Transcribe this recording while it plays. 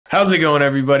How's it going,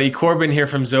 everybody? Corbin here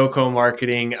from Zoco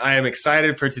Marketing. I am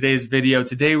excited for today's video.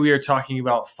 Today we are talking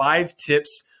about 5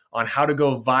 tips on how to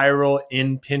go viral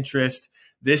in Pinterest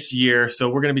this year. So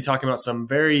we're going to be talking about some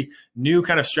very new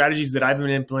kind of strategies that I've been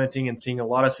implementing and seeing a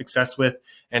lot of success with.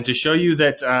 And to show you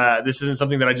that this isn't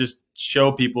something that I just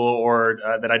show people or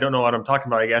that I don't know what I'm talking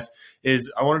about, I guess,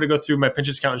 is I wanted to go through my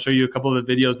Pinterest account and show you a couple of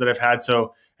the videos that I've had.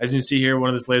 So as you can see here, one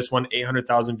of this latest one,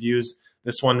 800,000 views.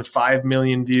 This one, 5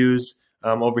 million views.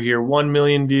 Over here, 1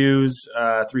 million views,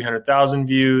 300,000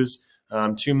 views,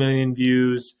 2 million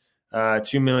views,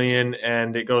 2 million,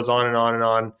 and it goes on and on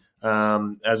and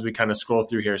on as we kind of scroll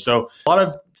through here. So a lot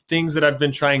of things that I've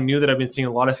been trying new that I've been seeing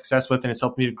a lot of success with, and it's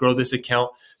helped me to grow this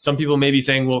account. Some people may be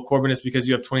saying, well, Corbin, it's because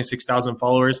you have 26,000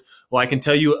 followers. Well, I can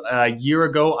tell you a year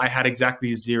ago, I had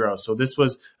exactly 0. So this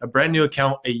was a brand new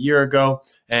account a year ago.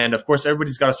 And of course,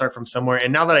 everybody's got to start from somewhere.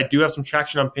 And now that I do have some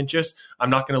traction on Pinterest, I'm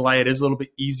not going to lie, it is a little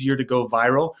bit easier to go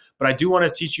viral. But I do want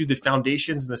to teach you the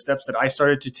foundations and the steps that I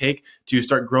started to take to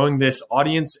start growing this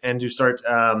audience and to start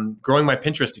growing my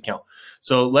Pinterest account.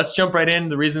 So let's jump right in,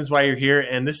 the reasons why you're here.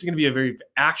 And this is going to be a very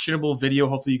actionable video.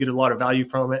 Hopefully you get a lot of value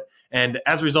from it. And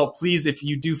as a result, please, if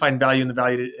you do find value in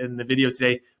the video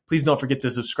today, please don't forget to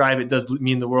subscribe. It does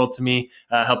mean the world to me,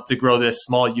 help to grow this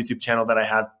small YouTube channel that I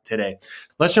have today.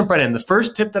 Let's jump right in. The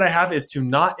first tip that I have is to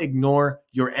not ignore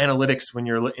your analytics when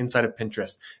you're inside of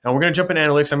Pinterest. Now we're going to jump into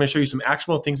analytics. I'm going to show you some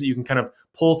actionable things that you can kind of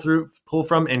pull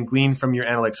from and glean from your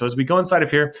analytics. So as we go inside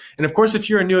of here, and of course, if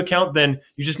you're a new account, then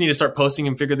you just need to start posting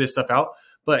and figure this stuff out.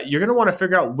 But you're going to want to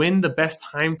figure out when the best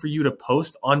time for you to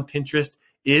post on Pinterest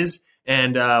is,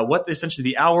 and what essentially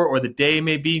the hour or the day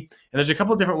may be. And there's a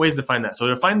couple of different ways to find that. So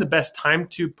to find the best time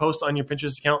to post on your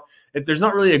Pinterest account, there's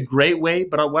not really a great way,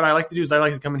 but what I like to do is I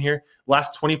like to come in here,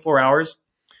 last 24 hours.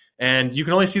 And you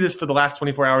can only see this for the last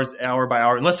 24 hours, hour by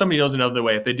hour, unless somebody knows another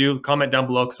way. If they do, comment down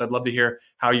below, because I'd love to hear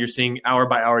how you're seeing hour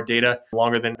by hour data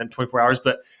longer than 24 hours.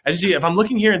 But as you see, if I'm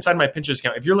looking here inside my Pinterest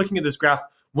account, if you're looking at this graph,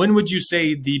 when would you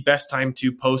say the best time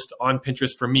to post on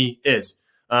Pinterest for me is?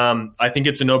 I think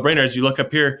it's a no-brainer. As you look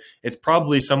up here, it's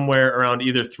probably somewhere around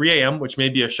either 3 a.m., which may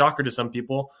be a shocker to some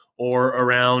people, or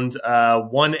around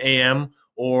 1 a.m.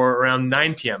 or around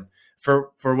 9 p.m.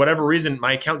 For whatever reason,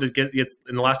 my account just gets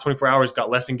in the last 24 hours got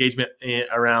less engagement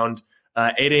around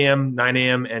 8 a.m., 9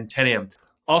 a.m., and 10 a.m.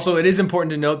 Also, it is important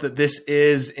to note that this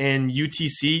is in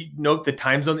UTC. Note the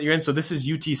time zone that you're in. So this is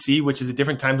UTC, which is a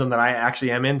different time zone that I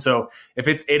actually am in. So if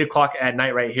it's 8 o'clock at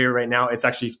night right here, right now, it's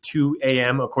actually 2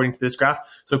 a.m. according to this graph.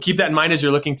 So keep that in mind as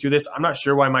you're looking through this. I'm not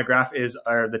sure why my graph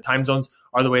or the time zones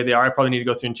are the way they are. I probably need to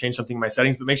go through and change something in my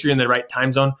settings, but make sure you're in the right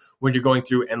time zone when you're going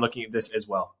through and looking at this as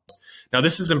well. Now,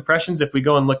 this is impressions. If we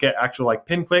go and look at actual like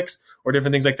pin clicks or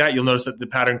different things like that, you'll notice that the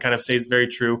pattern kind of stays very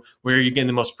true. Where you're getting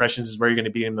the most impressions is where you're going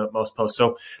to be in the most posts.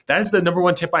 So that is the number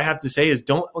one tip I have to say is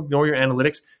don't ignore your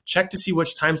analytics. Check to see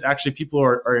which times actually people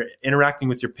are interacting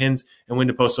with your pins and when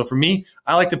to post. So for me,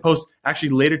 I like to post actually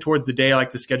later towards the day. I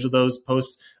like to schedule those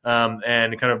posts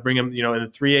and kind of bring them, in the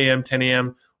 3 a.m., 10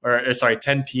 a.m., or sorry,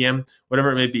 10 p.m.,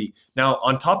 whatever it may be. Now,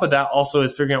 on top of that also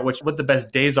is figuring out what the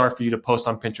best days are for you to post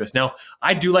on Pinterest. Now,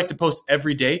 I do like to post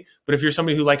every day, but if you're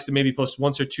somebody who likes to maybe post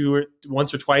once or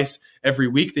twice every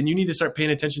week, then you need to start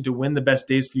paying attention to when the best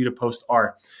days for you to post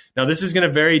are. Now, this is going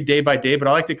to vary day by day, but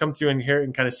I like to come through in here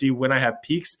and kind of see when I have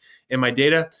peaks in my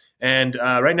data. And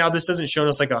right now, this doesn't show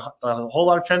us like a whole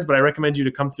lot of trends, but I recommend you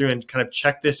to come through and kind of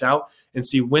check this out and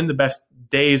see when the best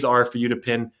days are for you to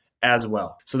pin as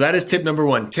well. So that is tip number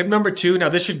 1. Tip number 2, now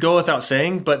this should go without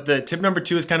saying, but the tip number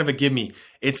 2 is kind of a gimme.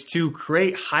 It's to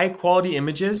create high quality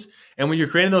images. And when you're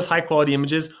creating those high quality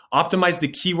images, optimize the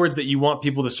keywords that you want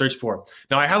people to search for.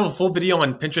 Now I have a full video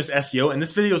on Pinterest SEO, and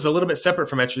this video is a little bit separate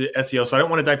from SEO, so I don't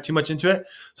want to dive too much into it.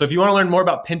 So if you want to learn more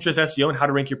about Pinterest SEO and how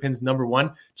to rank your pins number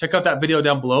 1, check out that video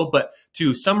down below. But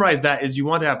to summarize that is you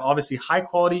want to have obviously high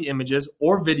quality images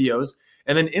or videos.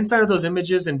 And then inside of those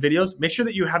images and videos, make sure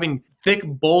that you're having thick,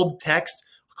 bold text,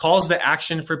 calls to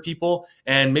action for people,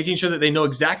 and making sure that they know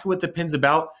exactly what the pin's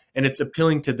about and it's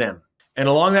appealing to them. And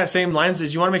along that same lines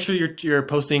is you want to make sure you're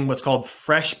posting what's called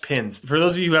fresh pins. For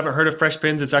those of you who haven't heard of fresh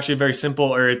pins, it's actually very simple,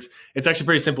 or it's actually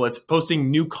pretty simple. It's posting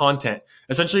new content.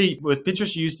 Essentially, with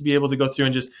Pinterest, you used to be able to go through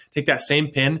and just take that same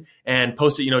pin and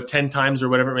post it, 10 times or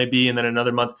whatever it may be, and then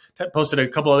another month post it a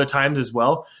couple other times as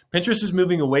well. Pinterest is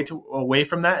moving away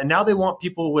from that, and now they want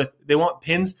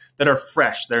pins that are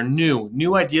fresh, they're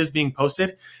new ideas being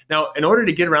posted. Now, in order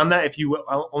to get around that, if you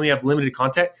only have limited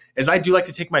content, is I do like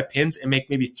to take my pins and make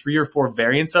maybe 3 or 4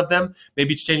 variants of them,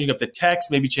 maybe changing up the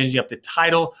text, maybe changing up the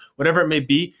title, whatever it may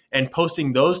be, and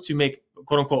posting those to make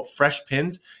quote unquote fresh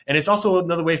pins. And it's also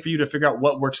another way for you to figure out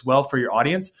what works well for your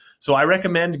audience. So I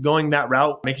recommend going that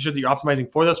route, making sure that you're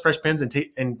optimizing for those fresh pins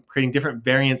and creating different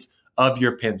variants of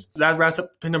your pins. That wraps up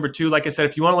pin number 2. Like I said,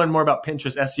 if you want to learn more about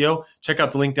Pinterest SEO, check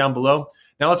out the link down below.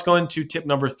 Now let's go into tip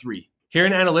number 3. Here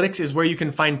in analytics is where you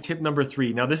can find tip number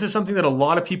 3. Now, this is something that a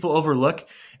lot of people overlook,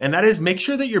 and that is make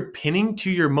sure that you're pinning to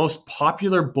your most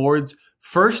popular boards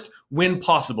first when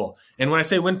possible. And when I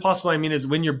say when possible, I mean is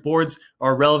when your boards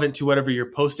are relevant to whatever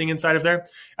you're posting inside of there.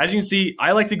 As you can see,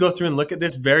 I like to go through and look at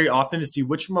this very often to see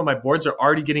which one of my boards are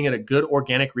already getting at a good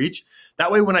organic reach. That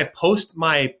way, when I post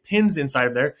my pins inside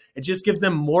of there, it just gives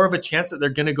them more of a chance that they're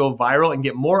going to go viral and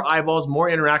get more eyeballs, more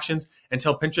interactions, and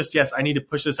tell Pinterest, yes, I need to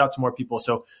push this out to more people.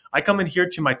 So I come in here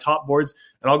to my top boards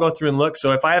and I'll go through and look.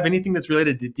 So if I have anything that's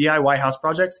related to DIY house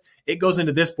projects, it goes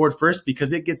into this board first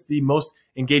because it gets the most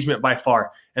engagement by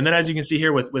far. And then as you can see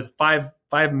here with 5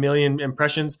 million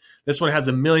impressions, this one has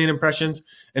 1 million impressions.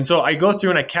 And so I go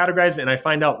through and I categorize and I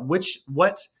find out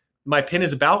what my pin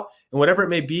is about, and whatever it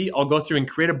may be, I'll go through and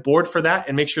create a board for that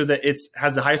and make sure that it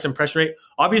has the highest impression rate.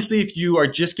 Obviously, if you are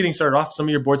just getting started off, some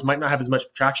of your boards might not have as much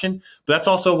traction, but that's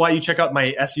also why you check out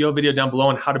my SEO video down below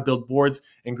on how to build boards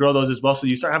and grow those as well. So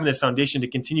you start having this foundation to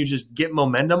continue to just get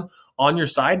momentum on your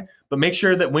side, but make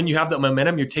sure that when you have that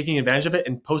momentum, you're taking advantage of it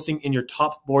and posting in your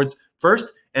top boards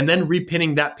first, and then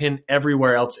repinning that pin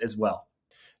everywhere else as well.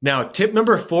 Now, tip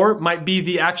number 4 might be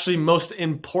the actually most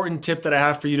important tip that I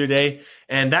have for you today,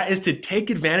 and that is to take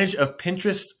advantage of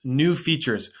Pinterest's new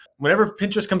features. Whenever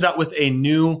Pinterest comes out with a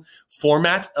new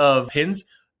format of pins,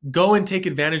 go and take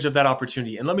advantage of that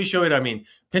opportunity. And let me show you what I mean.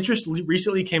 Pinterest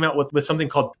recently came out with something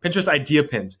called Pinterest Idea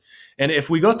Pins. And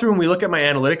if we go through and we look at my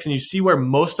analytics and you see where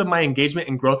most of my engagement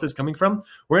and growth is coming from,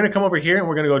 we're going to come over here and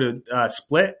we're going to go to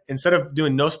split. Instead of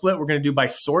doing no split, we're going to do by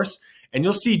source. And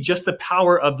you'll see just the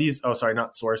power of these. Oh, sorry,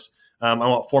 not source. I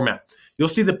want format. You'll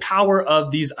see the power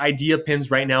of these idea pins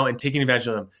right now and taking advantage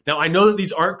of them. Now, I know that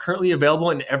these aren't currently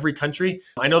available in every country.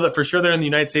 I know that for sure they're in the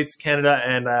United States, Canada,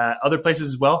 and other places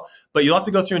as well. But you'll have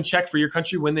to go through and check for your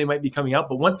country when they might be coming out.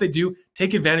 But once they do,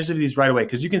 take advantage of these right away.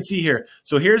 Because you can see here.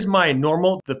 So here's my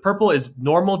normal. The purple is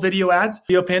normal video ads,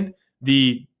 video pin.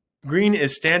 The green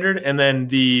is standard. And then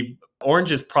the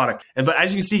orange is product. But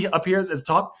as you can see up here at the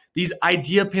top, these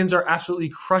idea pins are absolutely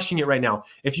crushing it right now.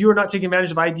 If you are not taking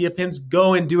advantage of idea pins,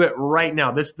 go and do it right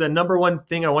now. This is the number one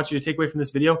thing I want you to take away from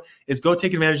this video is go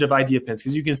take advantage of idea pins,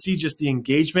 because you can see just the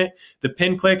engagement, the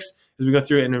pin clicks as we go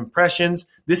through it in impressions.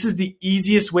 This is the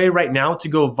easiest way right now to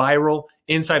go viral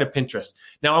inside of Pinterest.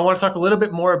 Now, I want to talk a little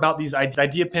bit more about these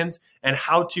idea pins and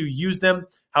how to use them,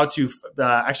 how to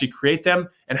actually create them,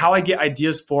 and how I get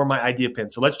ideas for my idea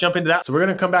pins. So let's jump into that. So we're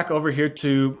going to come back over here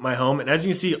to my home. And as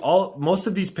you can see, most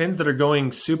of these pins that are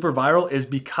going super viral is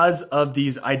because of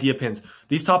these idea pins.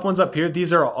 These top ones up here,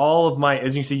 these are all of my,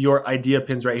 as you can see, your idea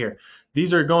pins right here.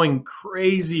 These are going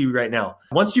crazy right now.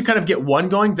 Once you kind of get one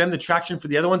going, then the traction for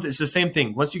the other ones, it's the same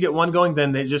thing. Once you get one going,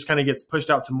 then it just kind of gets pushed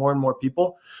out to more and more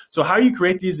people. So how you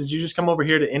create these is you just come over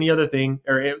here to any other thing,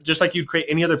 or just like you'd create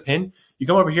any other pin, you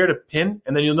come over here to pin,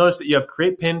 and then you'll notice that you have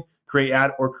create pin, create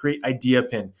ad, or create idea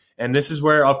pin. And this is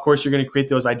where, of course, you're going to create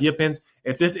those idea pins.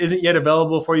 If this isn't yet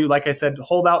available for you, like I said,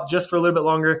 hold out just for a little bit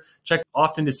longer. Check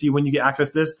often to see when you get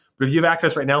access to this. But if you have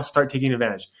access right now, start taking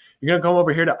advantage. You're going to come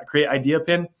over here to create idea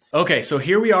pin. Okay, so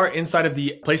here we are inside of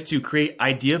the place to create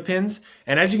idea pins.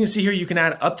 And as you can see here, you can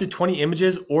add up to 20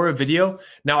 images or a video.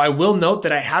 Now, I will note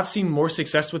that I have seen more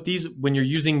success with these when you're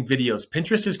using videos.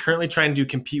 Pinterest is currently trying to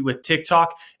compete with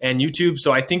TikTok and YouTube.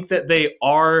 So I think that they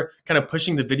are kind of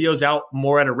pushing the videos out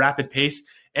more at a rapid pace.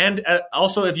 And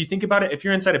also, if you think about it, if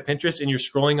you're inside of Pinterest and you're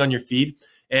scrolling on your feed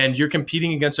and you're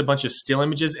competing against a bunch of still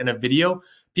images and a video,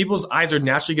 people's eyes are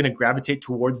naturally going to gravitate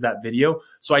towards that video.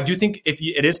 So I do think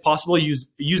it is possible, use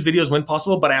videos when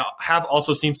possible, but I have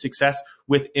also seen success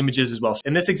with images as well. So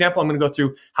in this example, I'm going to go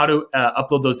through how to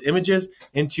upload those images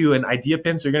into an idea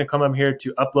pin. So you're going to come up here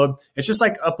to upload. It's just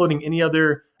like uploading any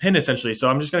other pin essentially. So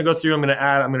I'm just going to go through, I'm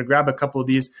going to grab a couple of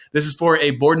these. This is for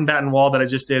a board and batten wall that I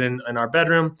just did in our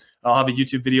bedroom. I'll have a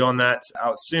YouTube video on that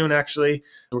out soon, actually.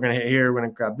 So we're going to hit here. We're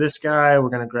going to grab this guy. We're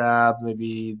going to grab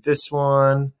maybe this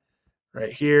one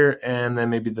right here, and then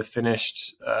maybe the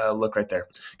finished look right there.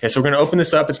 Okay, so we're going to open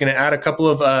this up. It's going to add a couple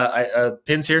of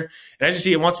pins here. And as you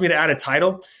see, it wants me to add a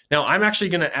title. Now, I'm actually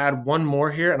going to add one more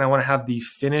here, and I want to have the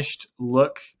finished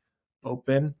look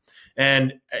open.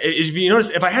 And if you notice,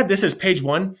 if I had this as page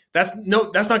one, that's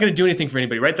not going to do anything for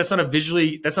anybody, right? That's not a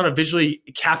visually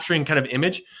capturing kind of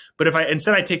image. But if I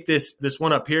instead I take this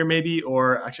one up here maybe,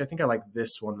 or actually I think I like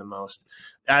this one the most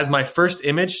as my first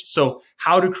image. So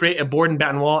how to create a board and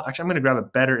batten wall. Actually, I'm going to grab a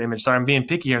better image. Sorry, I'm being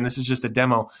picky here, and this is just a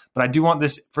demo. But I do want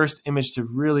this first image to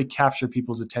really capture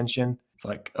people's attention.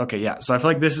 Like, okay, yeah. So I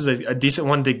feel like this is a decent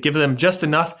one to give them just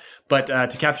enough, but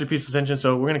to capture people's attention.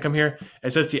 So we're going to come here.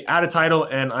 It says to add a title,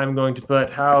 and I'm going to put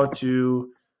how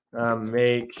to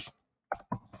make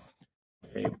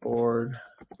a board.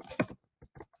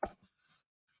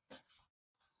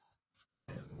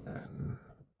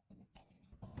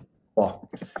 Well,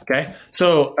 okay.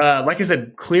 So like I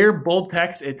said, clear, bold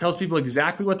text. It tells people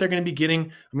exactly what they're going to be getting.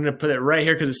 I'm going to put it right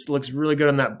here because it looks really good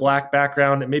on that black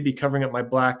background. It may be covering up my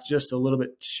black just a little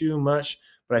bit too much,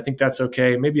 but I think that's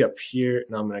okay. Maybe up here.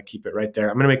 No, I'm going to keep it right there.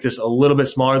 I'm going to make this a little bit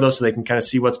smaller though, so they can kind of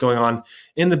see what's going on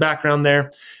in the background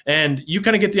there. And you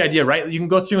kind of get the idea, right? You can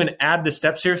go through and add the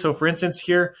steps here. So for instance,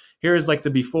 here is like the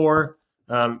before.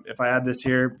 If I add this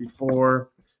here, before,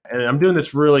 and I'm doing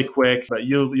this really quick, but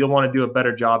you'll want to do a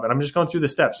better job. And I'm just going through the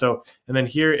steps. So, and then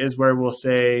here is where we'll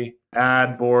say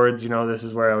add boards. You know, this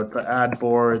is where I would put add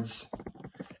boards.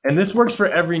 And this works for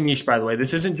every niche, by the way.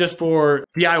 This isn't just for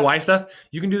DIY stuff.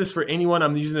 You can do this for anyone.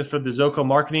 I'm using this for the Zoco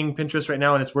marketing Pinterest right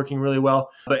now, and it's working really well.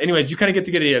 But anyways, you kind of get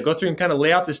the idea. Go through and kind of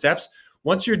lay out the steps.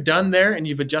 Once you're done there and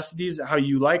you've adjusted these how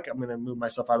you like, I'm going to move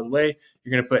myself out of the way.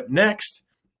 You're going to put next.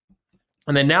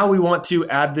 And then now we want to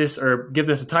add this or give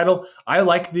this a title. I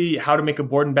like the how to make a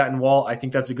board and batten wall. I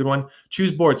think that's a good one.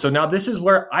 Choose board. So now this is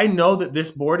where I know that this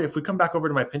board, if we come back over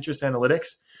to my Pinterest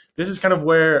analytics, this is kind of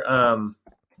where I'm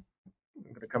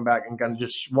going to come back and kind of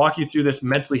just walk you through this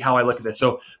mentally, how I look at this.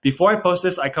 So before I post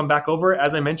this, I come back over,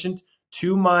 as I mentioned,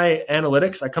 to my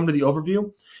analytics. I come to the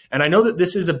overview, and I know that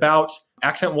this is about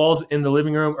accent walls in the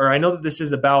living room, or I know that this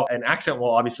is about an accent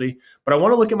wall, obviously, but I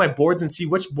want to look at my boards and see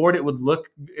which board it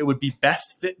would be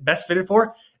best fitted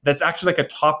for. That's actually like a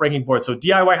top ranking board. So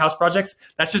DIY house projects,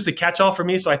 that's just a catch-all for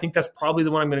me. So I think that's probably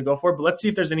the one I'm going to go for, but let's see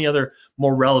if there's any other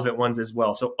more relevant ones as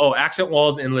well. So, accent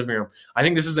walls in living room. I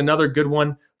think this is another good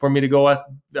one for me to go with.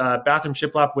 Bathroom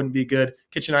shiplap wouldn't be good.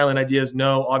 Kitchen island ideas,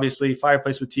 no, obviously.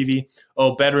 Fireplace with TV.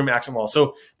 Bedroom accent wall.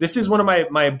 So this is one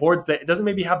of my boards that doesn't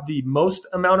maybe have the most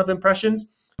amount of impressions,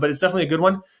 but it's definitely a good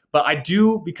one. But I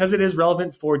do, because it is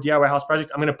relevant for DIY house project,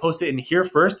 I'm going to post it in here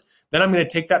first. Then I'm going to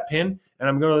take that pin and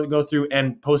I'm going to go through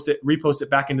and repost it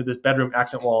back into this bedroom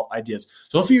accent wall ideas.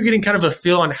 So hopefully you're getting kind of a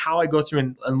feel on how I go through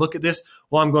and look at this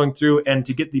while I'm going through, and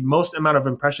to get the most amount of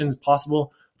impressions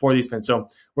possible for these pins. So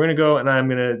we're going to go and I'm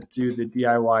going to do the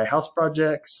DIY house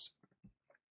projects.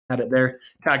 Add it there.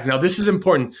 Tags. Now this is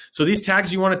important. So these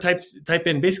tags you want to type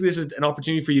in. Basically, this is an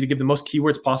opportunity for you to give the most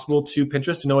keywords possible to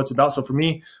Pinterest to know what it's about. So for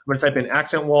me, I'm going to type in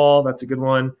accent wall. That's a good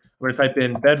one. I'm going to type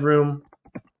in bedroom.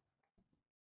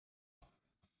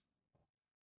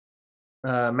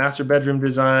 Master bedroom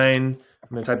design. I'm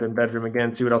going to type in bedroom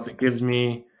again, see what else it gives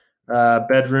me.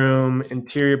 Bedroom,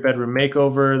 interior bedroom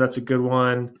makeover. That's a good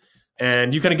one.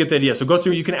 And you kind of get the idea. So go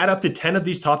through, you can add up to 10 of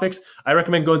these topics. I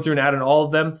recommend going through and adding all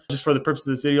of them. Just for the purpose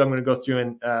of this video, I'm going to go through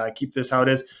and keep this how it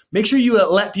is. Make sure you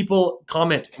let people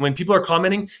comment. When people are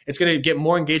commenting, it's going to get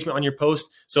more engagement on your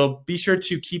post. So be sure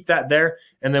to keep that there.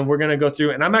 And then we're going to go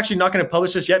through, and I'm actually not going to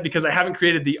publish this yet because I haven't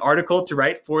created the article to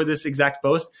write for this exact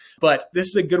post. But this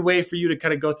is a good way for you to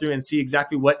kind of go through and see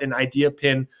exactly what an idea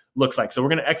pin looks like. So we're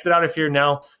going to exit out of here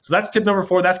now. So that's tip number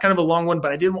 4. That's kind of a long one,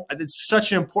 but it's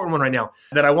such an important one right now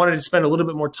that I wanted to spend a little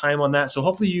bit more time on that. So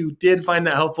hopefully you did find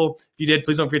that helpful. If you did,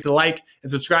 please don't forget to like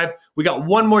and subscribe. We got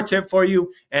one more tip for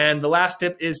you. And the last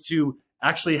tip is to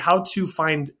actually how to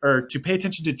find or to pay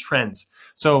attention to trends.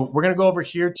 So we're going to go over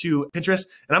here to Pinterest,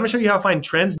 and I'm going to show you how to find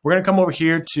trends. We're going to come over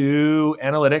here to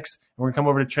analytics, and we're going to come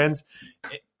over to trends.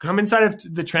 Come inside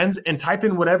of the trends and type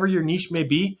in whatever your niche may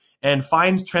be and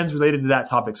find trends related to that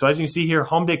topic. So as you can see here,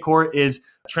 home decor is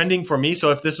trending for me. So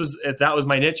if that was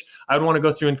my niche, I would want to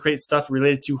go through and create stuff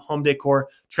related to home decor.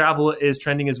 Travel is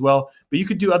trending as well, but you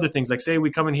could do other things. Like say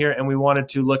we come in here and we wanted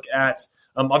to look at,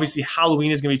 obviously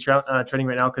Halloween is going to be trending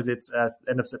right now because it's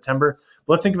end of September.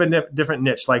 But let's think of a different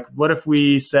niche. Like what if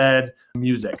we said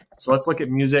music? So let's look at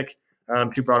music,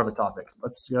 too broad of a topic.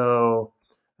 Let's go.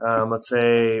 Let's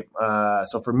say,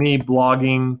 so for me,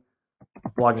 blogging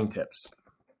tips.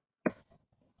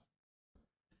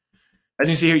 As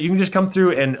you see here, you can just come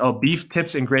through and beef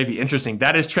tips and gravy. Interesting.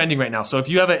 That is trending right now. So if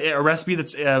you have a recipe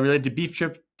that's related to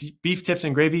beef tips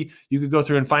and gravy, you could go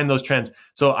through and find those trends.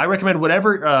 So I recommend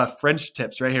whatever French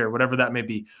tips right here, whatever that may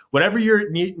be, whatever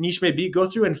your niche may be, go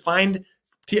through and find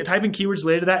type in keywords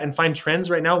related to that and find trends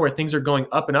right now where things are going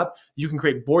up and up. You can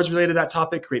create boards related to that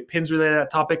topic, create pins related to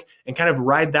that topic, and kind of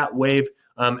ride that wave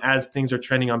as things are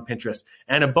trending on Pinterest.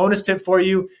 And a bonus tip for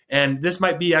you, and this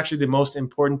might be actually the most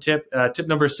important tip, tip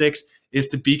number 6 is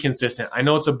to be consistent. I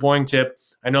know it's a boring tip.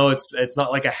 I know it's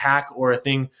not like a hack or a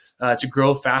thing to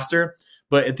grow faster,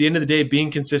 but at the end of the day, being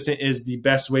consistent is the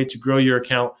best way to grow your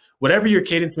account. Whatever your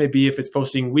cadence may be, if it's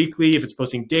posting weekly, if it's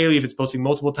posting daily, if it's posting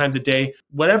multiple times a day,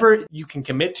 whatever you can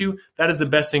commit to, that is the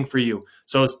best thing for you.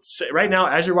 So right now,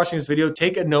 as you're watching this video,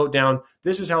 take a note down.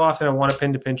 This is how often I want to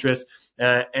pin to Pinterest,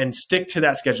 and stick to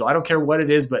that schedule. I don't care what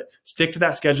it is, but stick to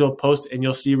that schedule, post, and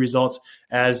you'll see results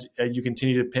as you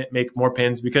continue to make more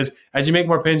pins, because as you make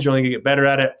more pins, you're only gonna get better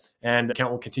at it and the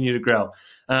account will continue to grow.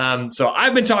 So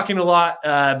I've been talking a lot,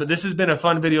 but this has been a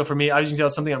fun video for me. As you can tell,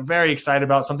 it's something I'm very excited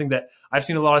about, something that I've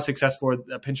seen a lot of success for.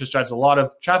 Pinterest drives a lot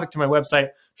of traffic to my website,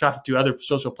 traffic to other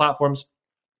social platforms.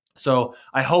 So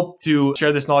I hope to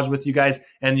share this knowledge with you guys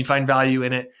and you find value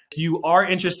in it. If you are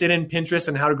interested in Pinterest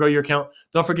and how to grow your account,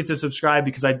 don't forget to subscribe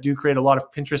because I do create a lot of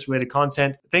Pinterest related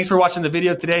content. Thanks for watching the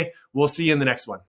video today. We'll see you in the next one.